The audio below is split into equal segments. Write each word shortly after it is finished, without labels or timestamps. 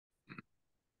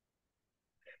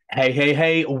Hey, hey,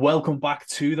 hey, welcome back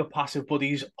to the Passive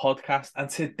Buddies podcast. And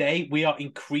today we are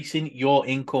increasing your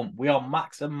income. We are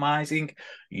maximizing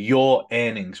your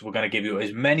earnings. We're going to give you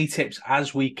as many tips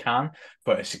as we can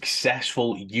for a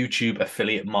successful YouTube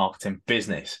affiliate marketing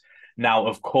business. Now,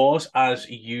 of course, as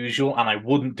usual, and I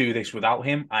wouldn't do this without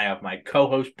him, I have my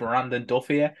co-host Brandon Duff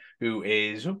here, who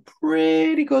is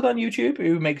pretty good on YouTube,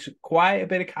 who makes quite a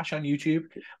bit of cash on YouTube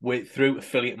through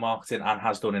affiliate marketing and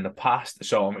has done in the past.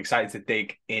 So I'm excited to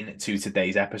dig into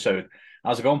today's episode.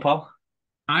 How's it going, Paul?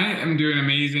 I am doing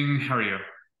amazing. How are you?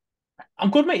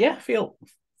 I'm good, mate. Yeah, feel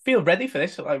ready for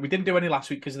this. Like we didn't do any last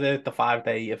week because of the 5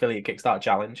 day affiliate Kickstart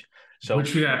challenge. So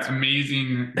That's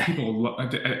amazing. I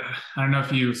don't know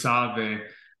if you saw the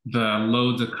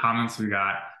loads of comments we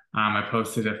got. I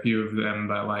posted a few of them,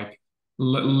 but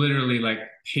literally like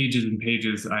pages and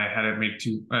pages. I had to make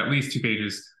at least 2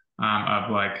 pages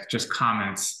of like just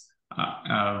comments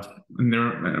and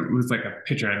there it was like a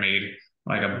picture I made,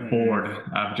 like a board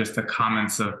of just the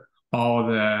comments of all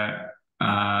the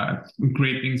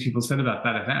great things people said about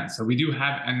that event. So we do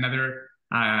have another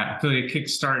affiliate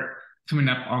Kickstart coming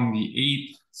up on the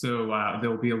 8th. So there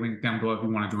will be a link down below if you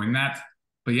want to join that.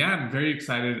 But yeah, I'm very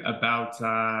excited about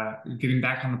getting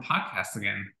back on the podcast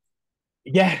again.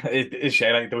 yeah, it's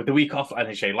Shay, like the week off,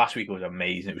 and Shay, last week was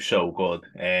amazing. It was so good.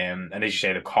 And as you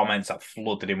say, the comments that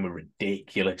flooded in were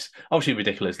ridiculous. Obviously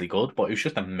ridiculously good, but it was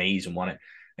just amazing, wasn't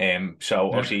it?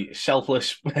 So Yeah. obviously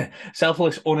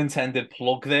selfless unintended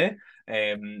plug there.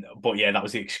 But yeah, that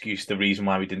was the excuse, the reason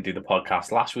why we didn't do the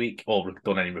podcast last week or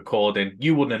done any recording.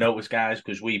 You wouldn't have noticed, guys,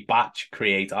 because we batch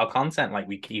create our content like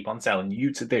we keep on telling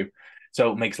you to do.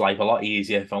 So it makes life a lot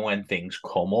easier for when things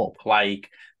come up, like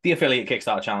the affiliate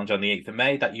Kickstart challenge on the 8th of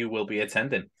May that you will be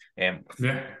attending. Um,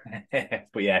 Yeah.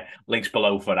 but yeah, links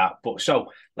below for that. But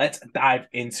so let's dive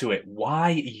into it.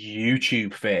 Why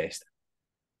YouTube first?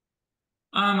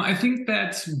 I think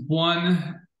that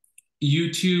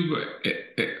YouTube,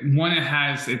 it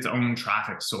has its own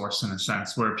traffic source in a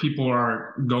sense where people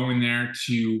are going there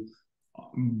to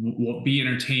be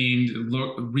entertained,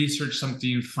 look, research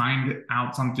something, find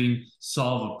out something,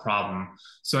 solve a problem.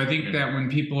 So I think that when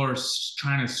people are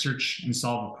trying to search and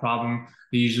solve a problem,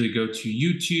 they usually go to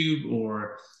YouTube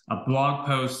or a blog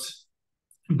post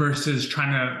versus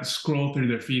trying to scroll through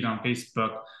their feed on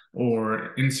Facebook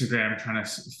or Instagram trying to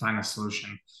find a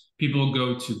solution. People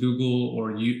go to Google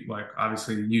or like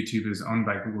obviously YouTube is owned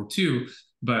by Google too,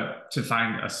 but to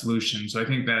find a solution. So I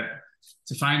think that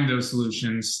to find those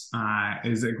solutions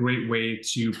is a great way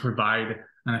to provide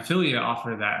an affiliate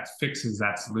offer that fixes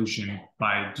that solution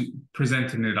by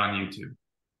presenting it on YouTube.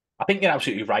 I think you're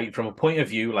absolutely right from a point of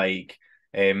view, like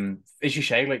as you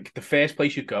say, like the first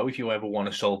place you go if you ever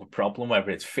want to solve a problem,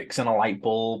 whether it's fixing a light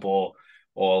bulb or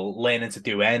learning to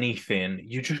do anything,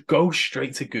 you just go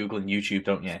straight to Google and YouTube,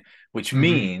 don't you? Which Mm-hmm.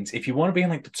 means if you want to be in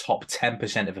like the top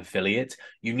 10% of affiliates,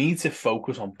 you need to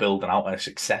focus on building out a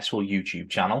successful YouTube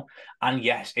channel. And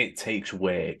yes, it takes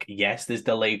work. Yes, there's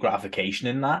delayed gratification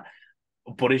in that.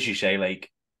 But as you say, like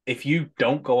if you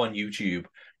don't go on YouTube,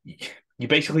 you're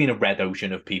basically in a red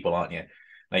ocean of people, aren't you?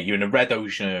 Like you're in a red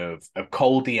ocean of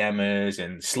cold DMers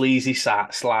and sleazy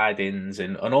slide-ins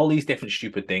and all these different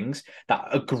stupid things that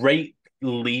are great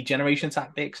lead generation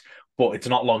tactics, but it's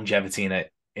not longevity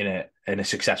in a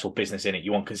successful business in it.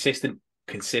 You want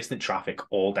consistent traffic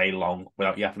all day long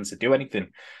without you having to do anything,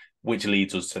 which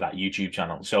leads us to that YouTube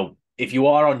channel. So if you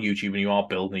are on YouTube and you are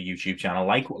building a YouTube channel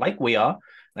like we are,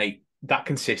 like that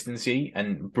consistency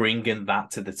and bringing that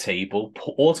to the table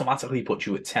automatically puts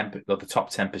you at the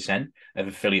top 10% of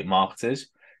affiliate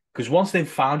marketers. Because once they've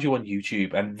found you on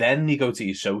YouTube and then they go to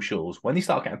your socials, when they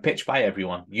start getting pitched by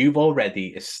everyone, you've already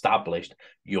established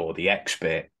you're the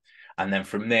expert. And then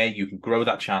from there, you can grow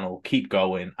that channel, keep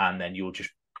going, and then you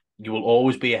will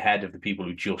always be ahead of the people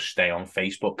who just stay on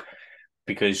Facebook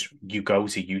because you go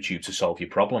to YouTube to solve your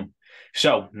problem.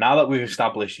 So now that we've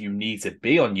established you need to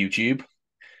be on YouTube,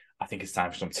 I think it's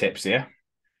time for some tips here.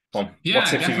 What Yeah,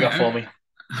 tips have you definitely. got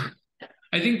for me?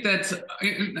 I think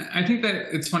that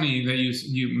it's funny that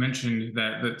you mentioned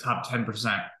that the top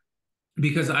 10%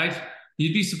 because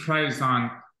you'd be surprised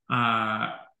on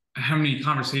how many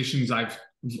conversations I've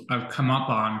come up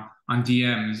on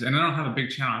DMs, and I don't have a big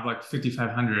channel. I have like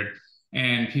 5,500,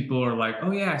 and people are like,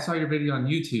 "Oh yeah, I saw your video on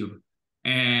YouTube,"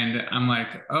 and I'm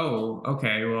like, "Oh,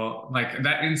 okay, well, like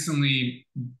that instantly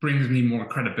brings me more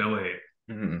credibility."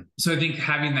 Mm-hmm. So I think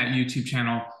having that YouTube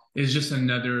channel is just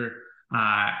another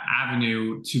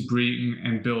avenue to bring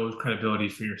and build credibility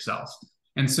for yourself.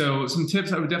 And so some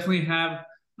tips I would definitely have.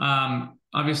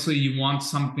 Obviously, you want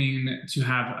something to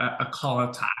have a call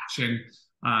to action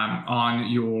on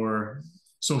your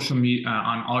social media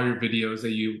on all your videos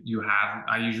that you have.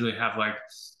 I usually have like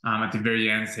at the very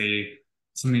end say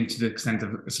something to the extent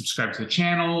of subscribe to the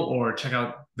channel or check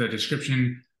out the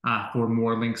description for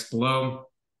more links below.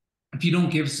 If you don't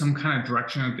give some kind of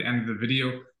direction at the end of the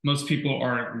video, most people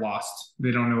are lost.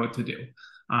 They don't know what to do.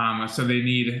 So they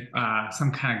need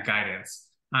some kind of guidance.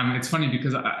 It's funny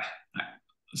because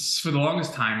for the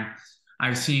longest time,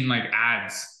 I've seen like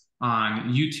ads on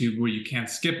YouTube where you can't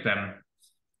skip them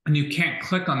and you can't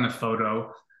click on the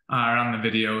photo or on the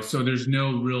video. So there's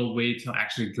no real way to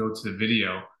actually go to the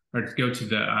video or to go to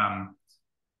the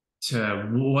to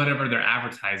whatever they're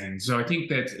advertising. So I think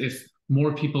that if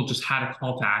more people just had a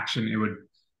call to action, it would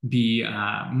be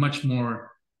much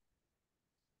more,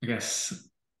 I guess,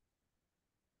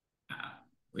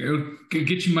 it would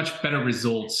get you much better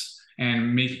results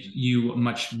and make you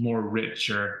much more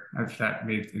richer, if that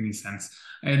made any sense,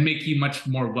 and make you much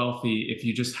more wealthy if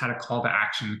you just had a call to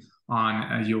action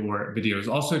on your videos.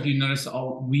 Also, if you notice,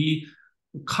 we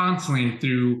constantly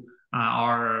through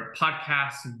our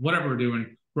podcasts, whatever we're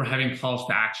doing, we're having calls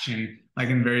to action, like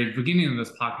in the very beginning of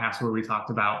this podcast where we talked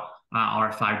about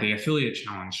our 5-day affiliate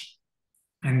challenge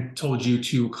and told you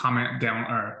to comment down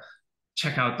or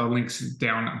check out the links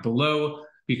down below,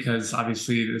 because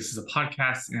obviously this is a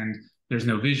podcast and there's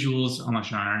no visuals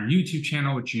unless you're on our YouTube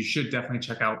channel, which you should definitely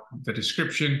check out the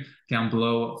description down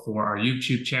below for our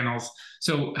YouTube channels.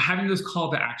 So having those call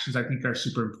to actions, I think, are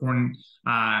super important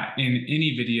in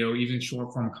any video, even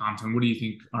short form content. What do you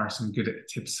think are some good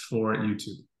tips for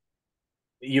YouTube?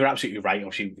 You're absolutely right,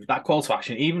 Yoshi. That call to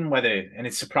action, even whether, and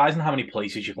it's surprising how many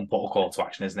places you can put a call to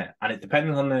action, isn't it? And it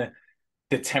depends on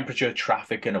the temperature,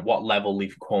 traffic, and at what level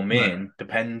they've come in,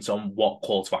 depends on what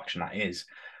call to action that is.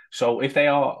 So if they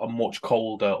are a much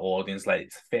colder audience, like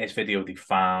it's the first video they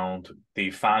found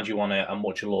you on a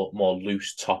much more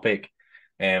loose topic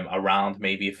around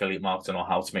maybe affiliate marketing or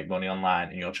how to make money online,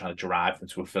 and you're trying to drive them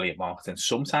to affiliate marketing,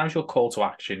 sometimes your call to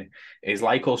action is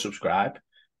like or subscribe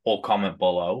or comment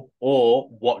below or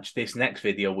watch this next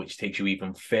video, which takes you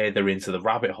even further into the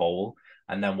rabbit hole,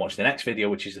 and then watch the next video,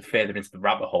 which is further into the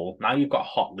rabbit hole. Now you've got a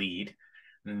hot lead.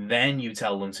 Then you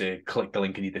tell them to click the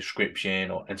link in your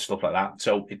description and stuff like that.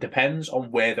 So it depends on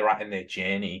where they're at in their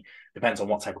journey. Depends on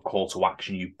what type of call to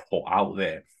action you put out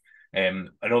there.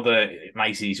 Another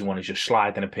nice easy one is just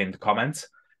slide in a pinned comment.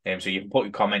 So you can put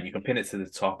your comment, you can pin it to the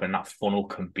top, and that funnel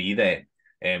can be there,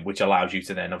 which allows you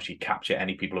to then obviously capture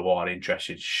any people who are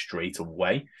interested straight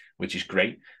away, which is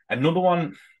great. Another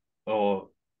one for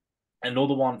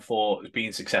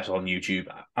being successful on YouTube,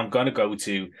 I'm going to go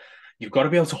to, you've got to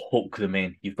be able to hook them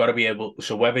in. You've got to be able,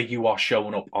 so whether you are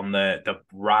showing up on the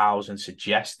browse and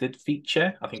suggested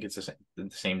feature, I think it's the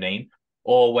same name,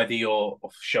 or whether you're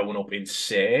showing up in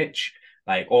search,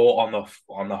 like, or on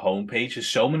the homepage, there's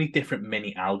so many different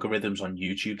mini algorithms on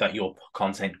YouTube that your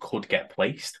content could get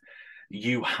placed.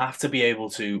 You have to be able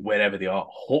to, wherever they are,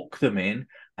 hook them in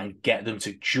and get them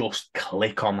to just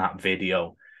click on that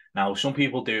video. Now, some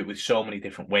people do it with so many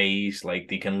different ways, like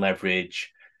they can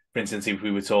leverage, for instance, if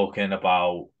we were talking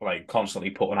about like constantly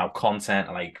putting out content,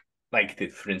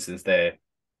 for instance,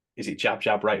 is it jab,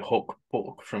 jab, right hook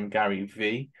book from Gary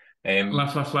V?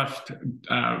 Left,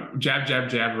 jab, jab,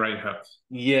 jab, right hook.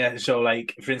 Yeah, so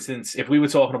like, for instance, if we were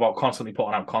talking about constantly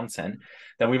putting out content,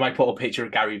 then we might put a picture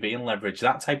of Gary V and leverage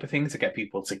that type of thing to get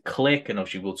people to click, and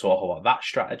obviously we'll talk about that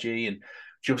strategy, and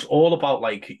just all about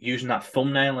like using that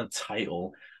thumbnail and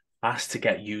title has to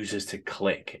get users to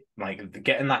click. Like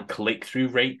getting that click-through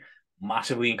rate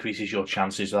massively increases your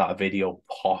chances of that video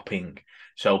popping.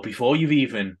 So before you've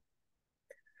even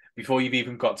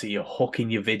got to your hook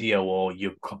in your video or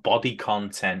your body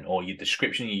content or your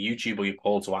description of your YouTube or your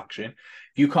call to action,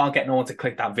 if you can't get no one to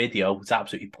click that video, it's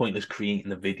absolutely pointless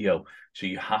creating the video. So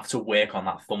you have to work on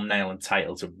that thumbnail and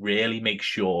title to really make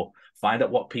sure, find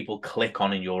out what people click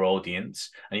on in your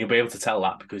audience, and you'll be able to tell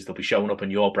that because they'll be showing up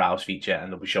in your browse feature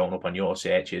and they'll be showing up on your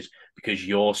searches because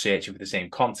you're searching for the same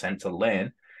content to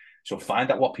learn. So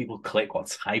find out what people click, what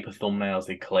type of thumbnails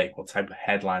they click, what type of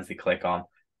headlines they click on,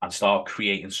 and start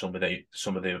creating some of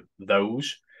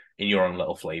those in your own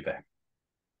little flavor.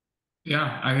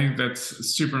 Yeah, I think that's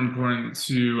super important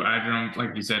to add your own,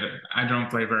 like you said, add your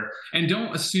own flavor, and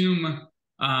don't assume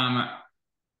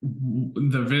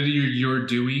the video you're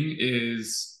doing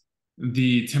is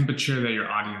the temperature that your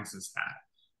audience is at,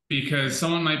 because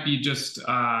someone might be just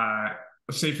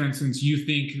say, for instance, you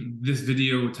think this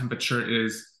video temperature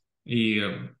is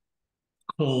a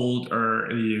cold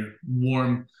or a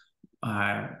warm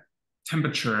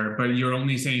temperature, but you're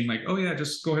only saying like, oh yeah,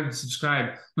 just go ahead and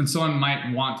subscribe, when someone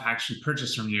might want to actually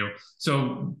purchase from you.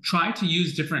 So try to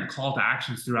use different call to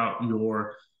actions throughout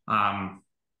your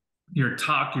your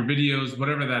talk, your videos,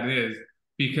 whatever that is,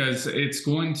 because it's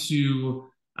going to,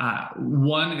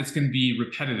 one, it's going to be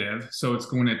repetitive. So it's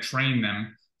going to train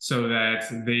them so that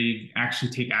they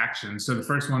actually take action. So the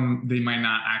first one, they might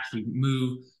not actually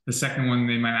move. The second one,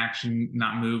 they might actually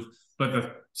not move. But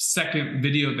the second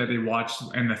video that they watched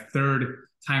and the third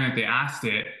time that they asked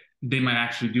it, they might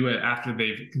actually do it after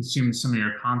they've consumed some of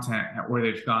your content or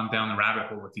they've gone down the rabbit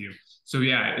hole with you. So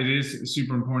yeah, it is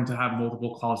super important to have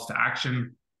multiple calls to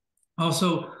action.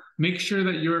 Also, make sure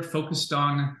that you're focused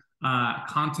on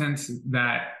content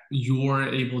that you're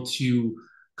able to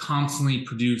constantly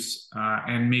produce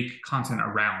and make content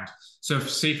around. So,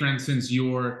 if, say for instance,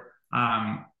 you're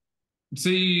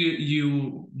say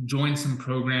you join some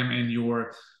program and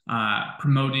you're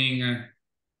promoting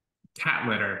cat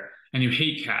litter and you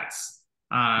hate cats,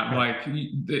 like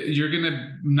you're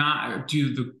gonna not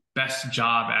do the best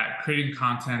job at creating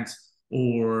content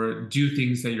or do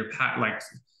things that your pet like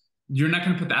you're not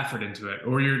going to put the effort into it,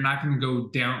 or you're not going to go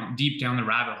down deep down the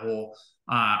rabbit hole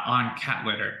on cat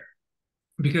litter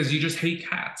because you just hate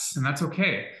cats, and that's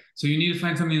okay. So you need to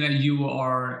find something that you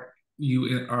are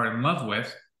in love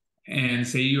with, and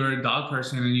say you're a dog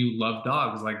person and you love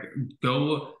dogs, like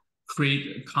go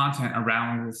create content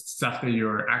around the stuff that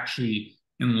you're actually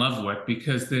in love with,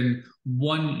 because then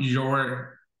one,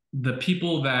 the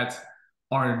people that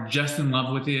are just in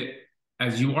love with it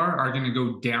as you are going to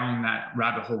go down that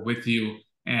rabbit hole with you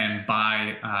and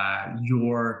buy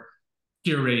your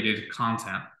curated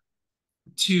content.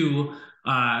 Two,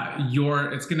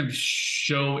 it's going to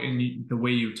show in the way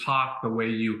you talk, the way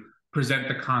you present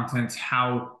the content,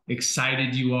 how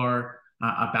excited you are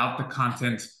about the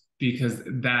content, because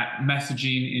that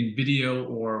messaging in video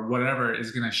or whatever is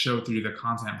going to show through the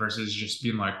content versus just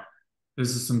being like, this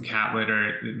is some cat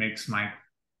litter. It makes my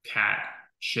cat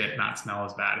shit not smell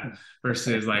as bad,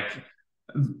 versus like,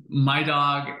 my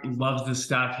dog loves this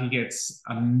stuff. He gets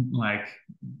like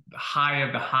high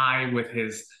of the high with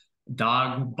his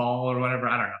dog ball or whatever.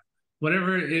 I don't know.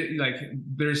 Whatever it like,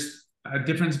 there's a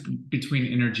difference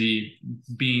between energy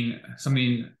being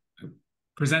something,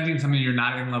 presenting something you're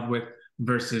not in love with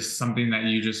versus something that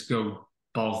you just go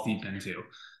balls deep into.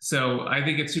 So I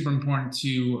think it's super important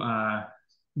to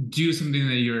do something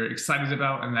that you're excited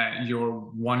about and that you're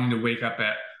wanting to wake up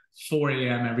at 4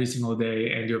 a.m. every single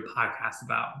day and do a podcast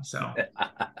about. So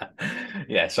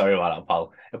yeah, sorry about that,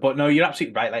 pal. But no, you're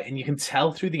absolutely right. Like, and you can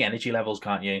tell through the energy levels,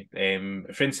 can't you?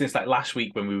 For instance, like last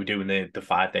week when we were doing the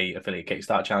 5-day affiliate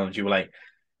Kickstart challenge, you were like,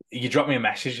 you dropped me a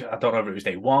message. I don't know if it was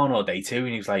day 1 or day 2, and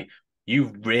he was like,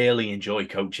 you really enjoy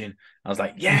coaching. I was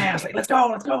like, yeah. I was like, let's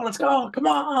go. Come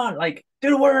on, like, do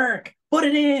the work, put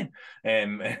it in,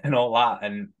 and all that.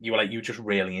 And you were like, you just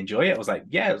really enjoy it. I was like,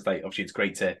 yeah. It was like, obviously, it's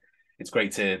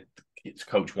great to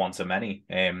coach one to many,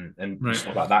 and right.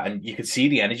 stuff like that. And you could see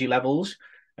the energy levels,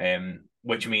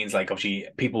 which means like obviously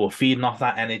people were feeding off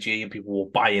that energy and people were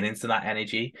buying into that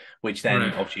energy, which then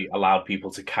obviously allowed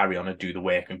people to carry on and do the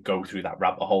work and go through that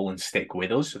rabbit hole and stick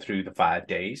with us through the 5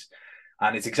 days.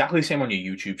 And it's exactly the same on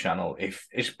your YouTube channel. If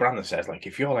Brandon says, like,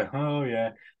 if you're like, oh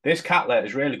yeah, this cat litter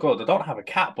is really good. I don't have a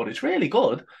cat, but it's really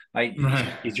good. Like,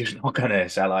 you're just not gonna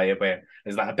sell, are you? But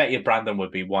it's like, I bet you Brandon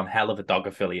would be one hell of a dog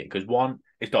affiliate, because 1,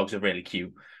 his dogs are really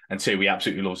cute, and 2, he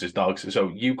absolutely loves his dogs.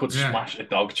 So you could smash a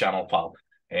dog channel, pal.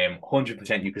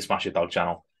 100% you could smash a dog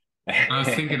channel. I was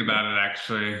thinking about it,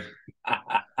 actually.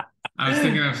 I was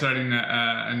thinking of starting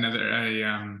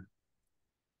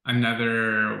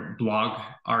another blog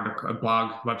article, a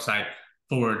blog website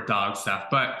for dog stuff.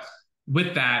 But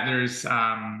with that, there's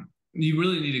you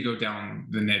really need to go down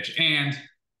the niche, and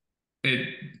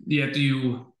you have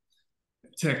to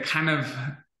kind of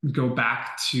go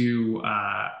back to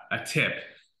a tip.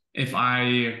 If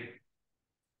I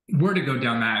were to go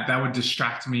down that would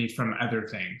distract me from other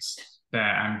things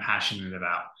that I'm passionate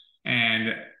about,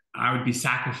 and I would be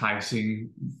sacrificing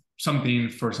something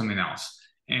for something else.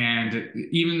 And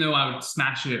even though I would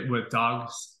smash it with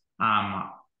dogs, I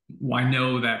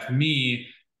know that for me,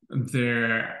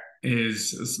 there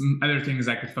is some other things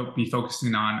I could be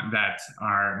focusing on that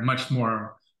are much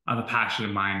more of a passion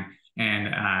of mine, and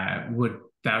that would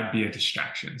be a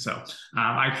distraction. So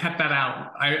I kept that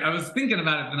out. I was thinking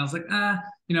about it, and I was like,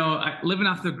 living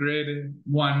off the grid,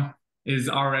 one, is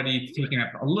already taking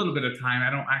up a little bit of time. I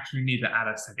don't actually need to add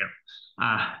a second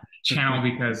channel,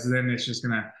 because then it's just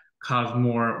going to cause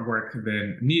more work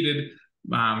than needed,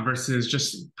 versus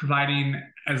just providing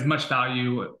as much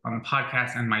value on the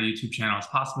podcast and my YouTube channel as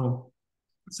possible.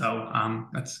 So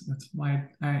that's why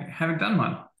I haven't done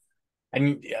one.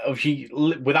 And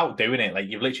without doing it, like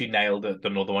you've literally nailed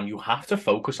another one. You have to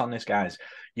focus on this, guys.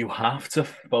 You have to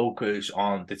focus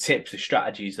on the tips, the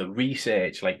strategies, the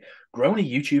research. Like growing a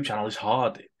YouTube channel is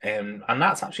hard, and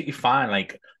that's absolutely fine.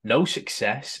 Like no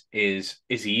success is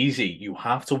easy. You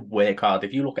have to work hard.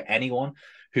 If you look at anyone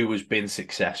who has been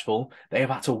successful, they have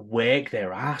had to work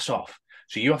their ass off.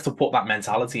 So you have to put that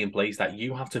mentality in place that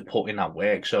you have to put in that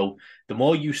work. So the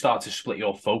more you start to split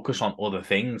your focus on other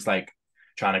things, like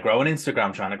trying to grow an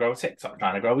Instagram, trying to grow a TikTok,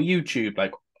 trying to grow a YouTube,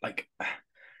 like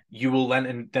you will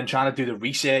then trying to do the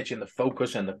research and the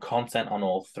focus and the content on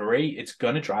all three, it's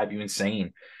going to drive you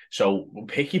insane. So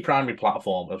pick your primary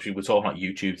platform. Obviously, we're talking about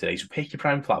YouTube today. So pick your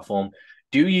primary platform,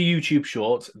 do your YouTube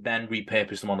shorts, then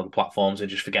repurpose them on other platforms and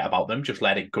just forget about them. Just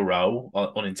let it grow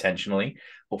unintentionally,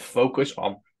 but focus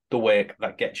on the work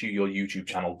that gets you your YouTube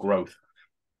channel growth.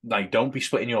 Like don't be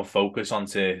splitting your focus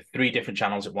onto 3 different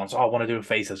channels at once. Oh, I want to do a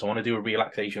faceless, I want to do a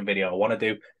relaxation video, I want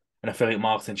to do an affiliate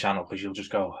marketing channel, because you'll just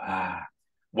go,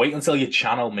 wait until your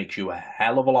channel makes you a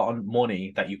hell of a lot of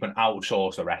money that you can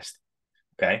outsource the rest.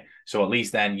 Okay, so at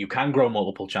least then you can grow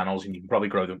multiple channels and you can probably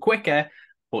grow them quicker,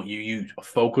 but you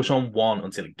focus on one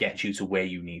until it gets you to where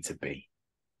you need to be.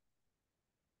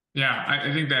 Yeah,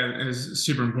 I think that is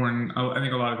super important. I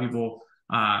think a lot of people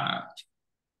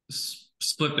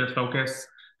split their focus.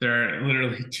 There are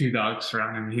literally 2 dogs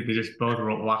surrounding me. They just both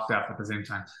walked up at the same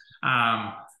time.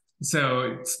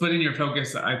 So splitting your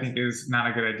focus, I think, is not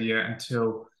a good idea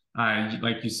until,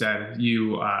 like you said,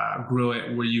 you grow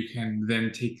it where you can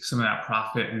then take some of that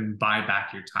profit and buy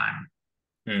back your time.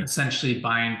 Essentially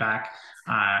buying back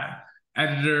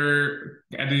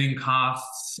editing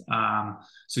costs,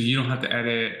 so you don't have to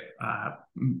edit,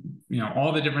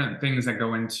 all the different things that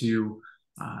go into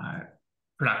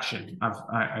production of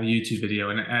a YouTube video.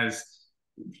 And as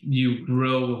you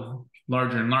grow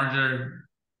larger and larger,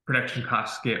 production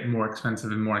costs get more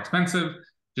expensive and more expensive.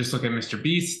 Just look at Mr.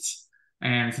 Beast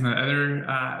and some of the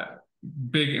other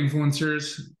big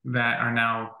influencers that are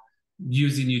now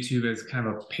using YouTube as kind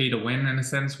of a pay to win, in a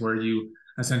sense, where you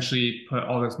essentially put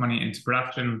all this money into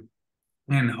production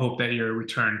and hope that your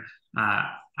return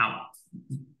out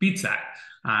beats that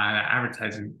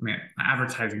advertising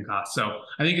costs. So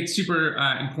I think it's super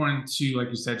important to, like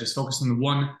you said, just focus on the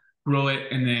one, grow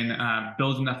it, and then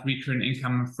build enough recurring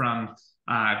income from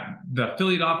the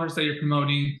affiliate offers that you're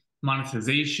promoting,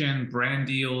 monetization, brand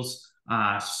deals,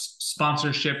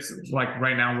 sponsorships. Like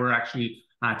right now, we're actually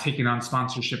taking on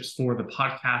sponsorships for the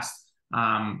podcast,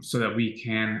 so that we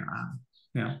can,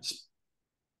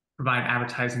 provide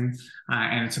advertising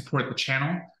and support the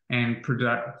channel and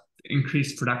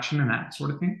increase production and that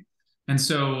sort of thing. And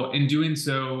so in doing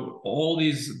so, all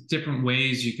these different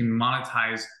ways you can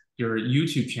monetize your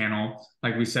YouTube channel,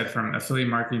 like we said, from affiliate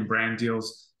marketing, brand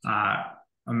deals,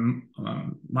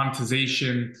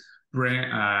 monetization,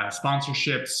 brand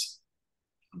sponsorships.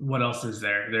 What else is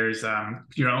there? There's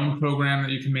your own program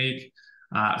that you can make.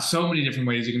 So many different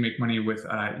ways you can make money with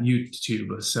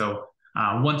YouTube. So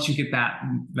once you get that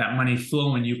money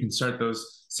flowing, you can start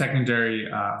those secondary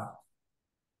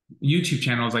YouTube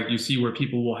channels, like you see, where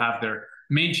people will have their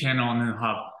main channel and then they'll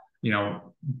have,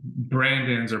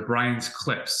 Brandon's or Brian's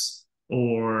clips,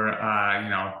 or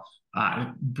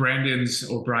Brandon's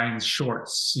or Brian's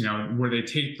shorts, where they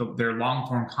take their long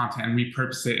form content and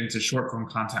repurpose it into short form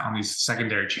content on these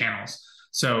secondary channels.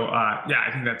 So I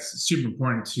think that's super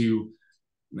important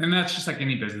and that's just like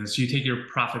any business. You take your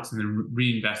profits and then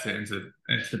reinvest it into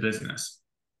the business.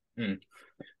 And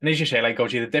as you say, like,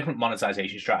 obviously, the different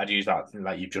monetization strategies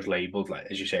that you've just labeled, like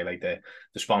as you say, like the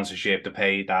sponsorship, the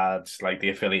paid ads, like the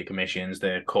affiliate commissions,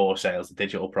 the core sales, the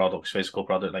digital products, physical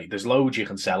product, like there's loads you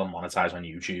can sell and monetize on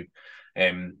YouTube.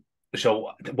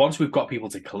 So once we've got people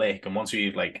to click, and once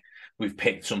we've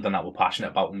picked something that we're passionate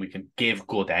about and we can give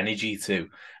good energy to,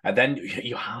 and then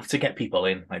you have to get people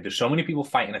in. Like there's so many people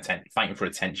fighting for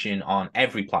attention on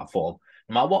every platform.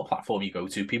 No matter what platform you go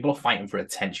to, people are fighting for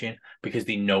attention because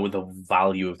they know the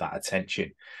value of that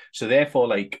attention. So therefore,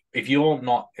 like if you're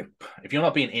not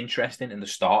being interesting in the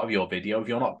start of your video, if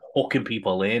you're not hooking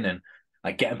people in and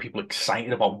like getting people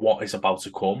excited about what is about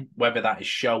to come, whether that is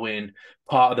showing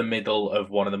part of the middle of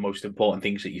one of the most important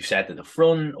things that you've said at the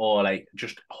front, or like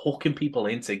just hooking people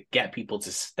in to get people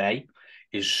to stay,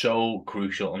 is so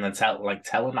crucial. And then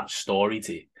telling that story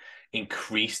to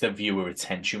increase the viewer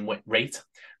retention rate,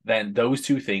 then those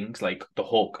two things, like the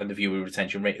hook and the viewer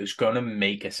retention rate, is going to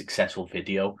make a successful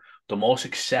video. The more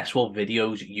successful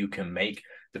videos you can make,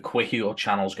 the quicker your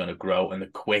channel is going to grow and the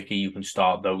quicker you can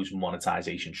start those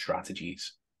monetization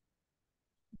strategies.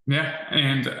 Yeah,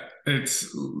 and I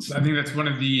think that's one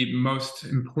of the most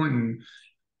important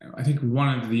I think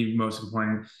one of the most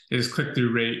important is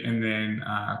click-through rate and then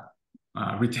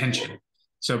retention.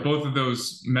 So both of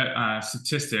those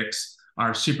statistics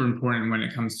are super important when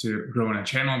it comes to growing a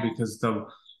channel, because the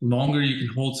longer you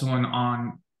can hold someone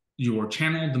on your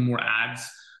channel, the more ads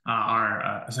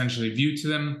are essentially viewed to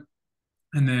them.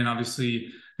 And then obviously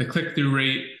the click-through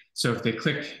rate. So if they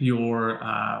click your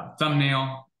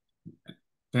thumbnail,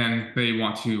 then they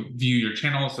want to view your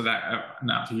channel. So that,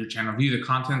 not view your channel, view the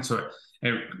content. So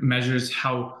it measures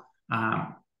how,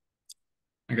 I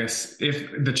guess,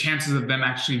 if the chances of them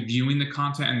actually viewing the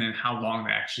content, and then how long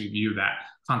they actually view that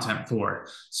content for.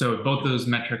 So both those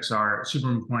metrics are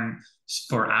super important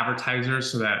for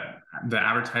advertisers, so that the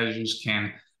advertisers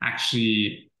can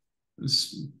actually,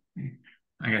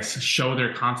 I guess, show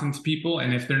their content to people.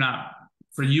 And if they're not,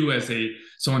 for you as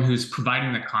someone who's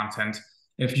providing the content,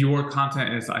 if your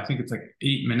content is, I think it's like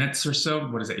 8 minutes or so,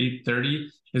 what is it, 8:30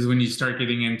 is when you start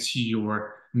getting into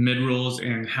your mid-rolls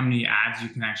and how many ads you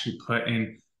can actually put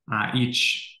in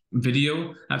each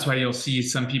video. That's why you'll see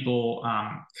some people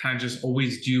kind of just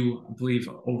always do, I believe,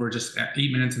 over just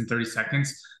 8 minutes and 30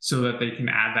 seconds, so that they can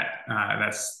add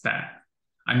that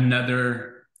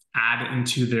another ad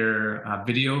into their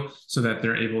video, so that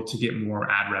they're able to get more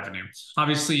ad revenue.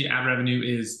 Obviously, ad revenue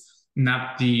is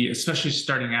not especially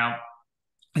starting out,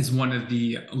 is one of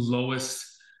the lowest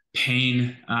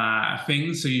paying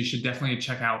things. So you should definitely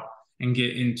check out and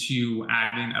get into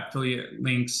adding affiliate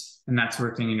links and that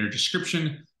sort of thing in your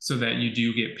description, so that you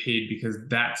do get paid, because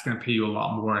that's going to pay you a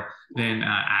lot more than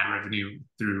ad revenue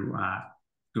through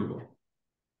Google.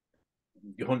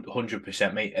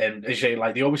 100%, mate. And as you say,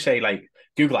 like they always say, like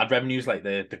Google ad revenue is like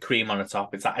the cream on the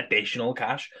top. It's that additional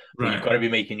cash, but Right. you've got to be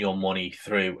making your money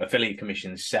through affiliate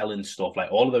commissions, selling stuff,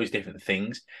 like all of those different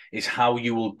things is how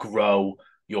you will grow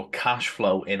your cash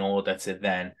flow in order to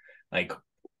then like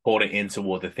put it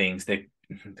into other things. The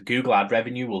Google ad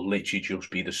revenue will literally just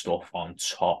be the stuff on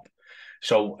top.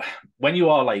 So when you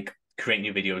are like creating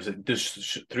your videos,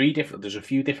 there's a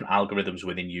few different algorithms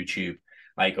within YouTube.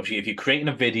 Like obviously, if you're creating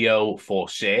a video for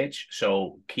search,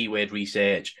 so keyword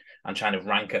research and trying to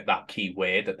rank at that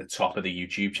keyword at the top of the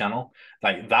YouTube channel,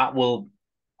 like that will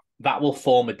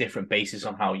form a different basis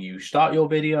on how you start your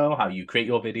video, how you create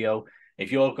your video.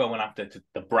 If you're going after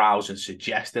the browse and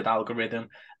suggested algorithm,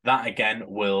 that again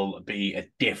will be a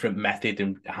different method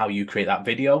in how you create that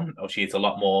video. Obviously, it's a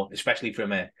lot more, especially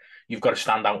you've got to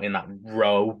stand out in that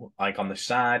row, like on the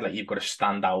side, like you've got to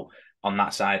stand out on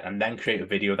that side and then create a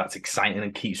video that's exciting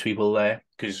and keeps people there.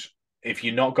 Because if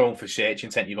you're not going for search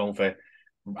intent, you're going for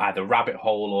either rabbit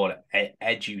hole or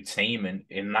edutainment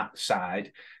in that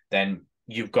side, then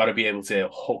you've got to be able to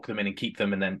hook them in and keep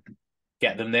them and then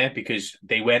get them there, because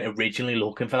they weren't originally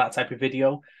looking for that type of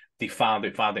video. They found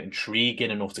it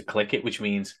intriguing enough to click it, which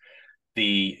means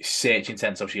the search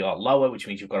intent's obviously a lot lower, which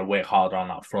means you've got to work harder on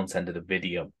that front end of the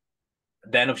video.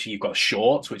 Then obviously you've got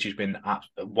shorts, which has been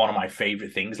one of my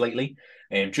favorite things lately,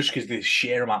 just because the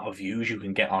sheer amount of views you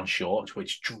can get on shorts,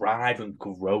 which drive and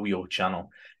grow your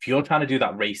channel. If you're trying to do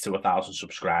that race to 1,000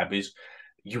 subscribers,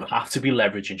 you have to be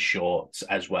leveraging shorts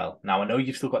as well. Now I know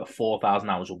you've still got the 4,000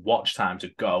 hours of watch time to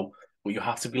go, but you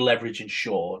have to be leveraging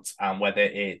shorts, and whether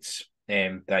it's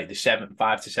like the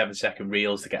 5 to 7 second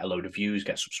reels to get a load of views,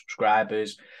 get some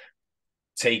subscribers,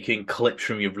 taking clips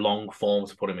from your long form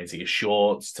to put them into your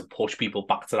shorts to push people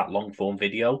back to that long form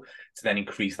video to then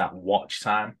increase that watch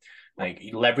time. Like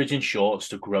leveraging shorts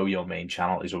to grow your main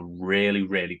channel is a really,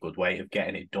 really good way of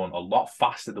getting it done a lot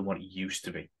faster than what it used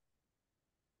to be.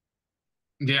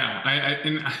 Yeah,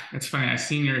 and it's funny. I've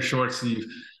seen your shorts.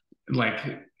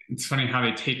 It's funny how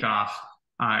they take off,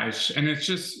 and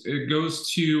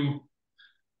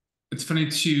it's funny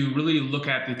to really look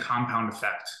at the compound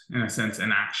effect in a sense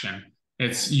in action.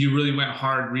 You really went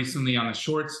hard recently on the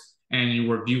shorts, and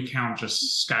your view count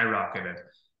just skyrocketed.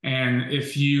 And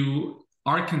if you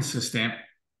are consistent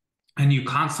and you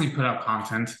constantly put out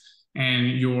content,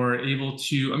 and you're able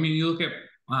to, I mean, you look at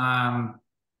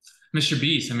Mr.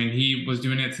 Beast. I mean, he was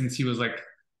doing it since he was like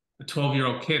a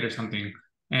 12-year-old kid or something,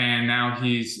 and now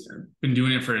he's been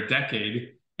doing it for a decade.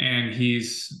 And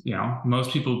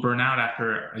most people burn out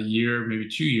after a year, maybe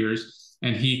 2 years.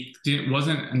 And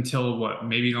wasn't until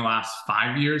maybe in the last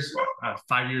 5 years,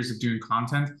 5 years of doing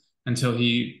content, until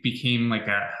he became like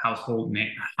a household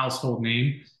name,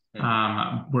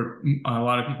 where a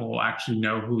lot of people will actually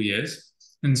know who he is.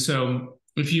 And so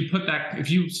if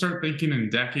you start thinking in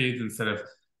decades instead of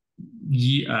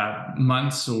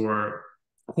months or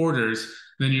quarters,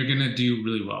 then you're going to do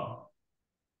really well.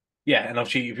 Yeah, and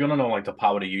obviously, if you want to know like the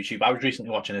power of YouTube, I was recently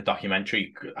watching a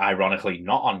documentary, ironically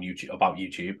not on YouTube, about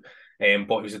YouTube.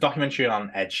 But it was a documentary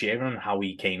on Ed Sheeran and how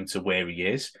he came to where he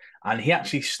is. And he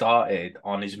actually started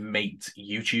on his mate's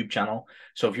YouTube channel.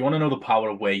 So if you want to know the power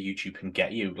of where YouTube can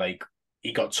get you, like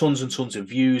he got tons and tons of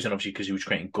views, and obviously because he was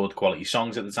creating good quality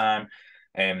songs at the time.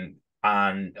 And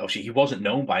obviously he wasn't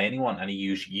known by anyone, and he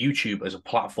used YouTube as a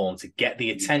platform to get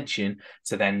the attention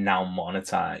to then now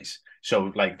monetize.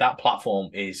 So like that platform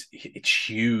it's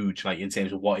huge, like in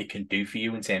terms of what it can do for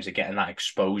you in terms of getting that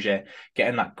exposure,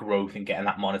 getting that growth, and getting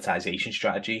that monetization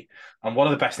strategy. And one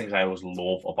of the best things I always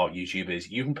love about YouTube is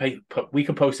you can we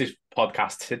can post this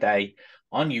podcast today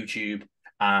on YouTube,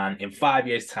 and in 5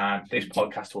 years' time, this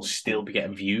podcast will still be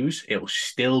getting views. It will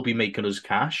still be making us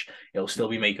cash. It'll still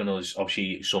be making us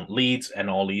obviously some leads and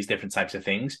all these different types of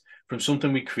things from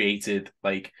something we created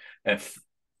like at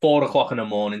 4 o'clock in the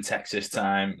morning Texas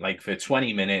time, like for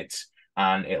 20 minutes,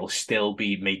 and it'll still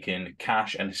be making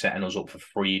cash and setting us up for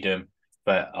freedom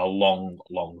for a long,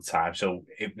 long time. So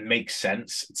it makes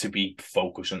sense to be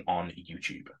focusing on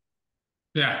YouTube.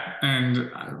 Yeah,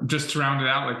 and just to round it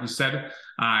out, like you said,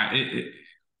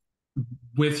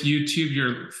 with YouTube,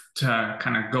 you're to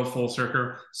kind of go full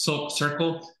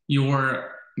circle. You're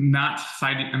not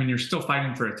fighting. I mean, you're still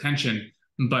fighting for attention,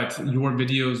 but your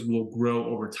videos will grow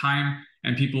over time,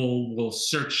 and people will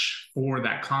search for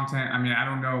that content. I mean, I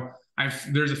don't know.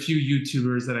 There's a few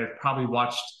YouTubers that I've probably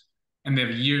watched, and they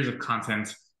have years of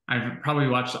content. I've probably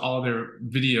watched all their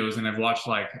videos, and I've watched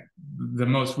like the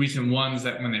most recent ones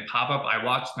that when they pop up, I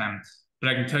watch them. But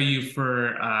I can tell you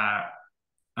for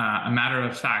a matter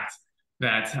of fact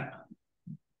that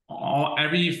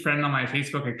every friend on my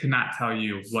Facebook, I could not tell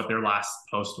you what their last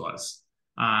post was.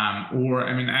 Or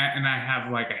I mean, I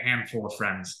have like a handful of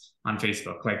friends on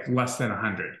Facebook, like less than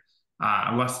 100,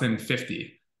 less than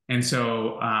 50. And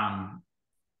so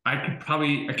I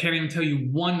can't even tell you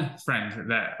one friend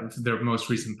that their most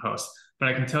recent post, but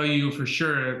I can tell you for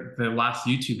sure the last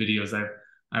YouTube videos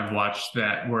I've watched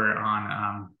that were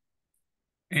on,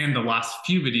 and the last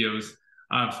few videos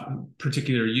of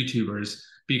particular YouTubers,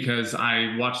 because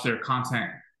I watch their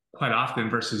content quite often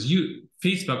versus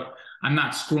Facebook. I'm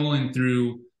not scrolling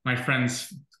through my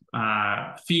friends'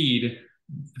 feed,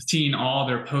 seeing all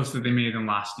their posts that they made in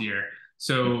last year.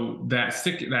 So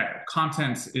that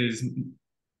content is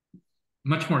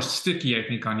much more sticky, I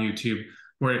think, on YouTube,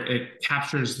 where it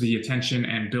captures the attention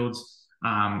and builds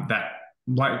that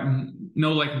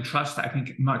know, like, and trust, I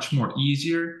think, much more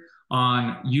easier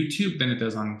on YouTube than it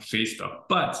does on Facebook.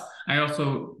 But I'm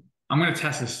going to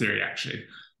test this theory actually,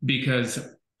 because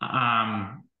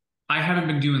I haven't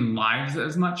been doing lives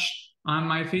as much on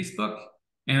my Facebook.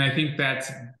 And I think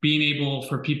that being able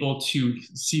for people to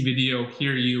see video,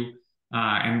 hear you,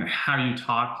 and how you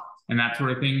talk and that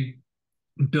sort of thing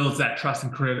builds that trust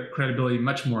and credibility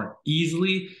much more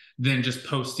easily than just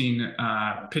posting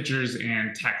pictures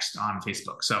and text on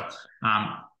Facebook. So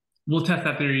we'll test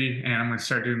that theory, and I'm going to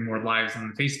start doing more lives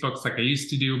on Facebooks like I used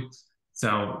to do.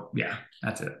 So yeah,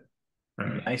 that's it.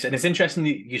 Nice. And it's interesting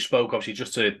that you spoke, obviously,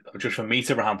 just for me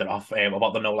to round it off,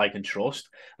 about the know, like, and trust.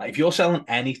 Like, if you're selling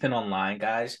anything online,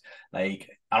 guys, like,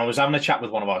 and I was having a chat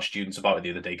with one of our students about it the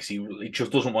other day because he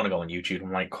just doesn't want to go on YouTube.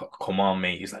 I'm like, come on,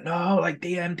 mate. He's like, no, like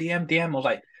DM. I was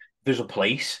like, there's a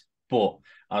place, but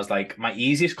I was like, my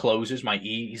easiest closers, my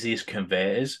easiest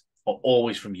converters are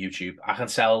always from YouTube. I can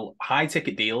sell high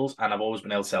ticket deals, and I've always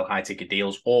been able to sell high ticket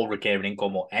deals or recurring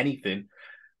income or anything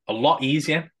a lot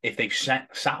easier if they've sat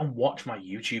and watched my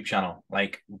YouTube channel.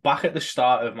 Like back at the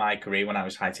start of my career when I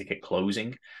was high ticket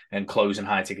closing and closing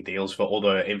high ticket deals for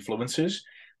other influencers,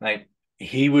 like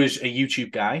he was a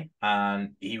YouTube guy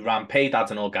and he ran paid ads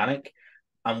and organic.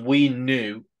 And we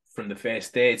knew from the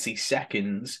first 30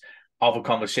 seconds of a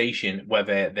conversation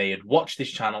whether they had watched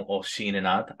this channel or seen an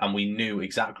ad, and we knew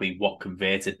exactly what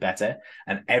converted better.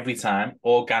 And every time,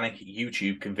 organic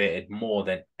YouTube converted more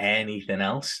than anything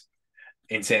else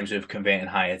in terms of converting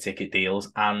higher ticket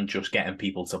deals and just getting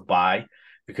people to buy,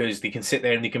 because they can sit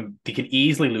there and they can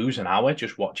easily lose an hour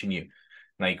just watching you,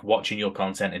 like watching your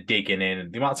content and digging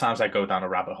in. The amount of times I go down a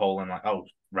rabbit hole and like, oh,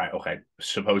 right, okay,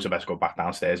 suppose I best go back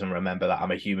downstairs and remember that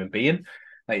I'm a human being.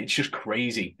 Like, it's just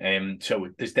crazy. So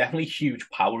there's definitely huge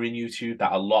power in YouTube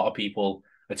that a lot of people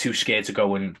are too scared to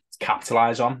go and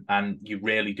capitalize on, and you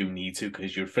really do need to,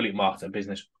 because your affiliate marketing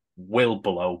business will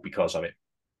blow because of it.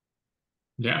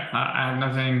 Yeah, I have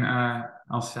nothing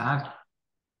else to add.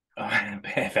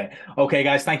 Perfect. Okay,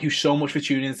 guys, thank you so much for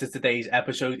tuning into today's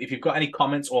episode. If you've got any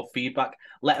comments or feedback,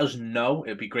 let us know.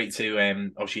 It'd be great to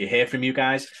obviously hear from you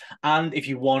guys. And if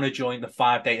you want to join the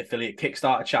 5-day affiliate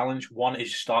Kickstarter challenge, one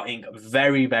is starting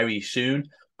very, very soon.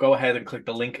 Go ahead and click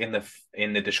the link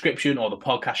in the description or the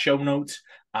podcast show notes,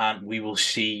 and we will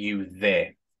see you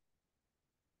there.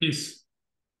 Peace.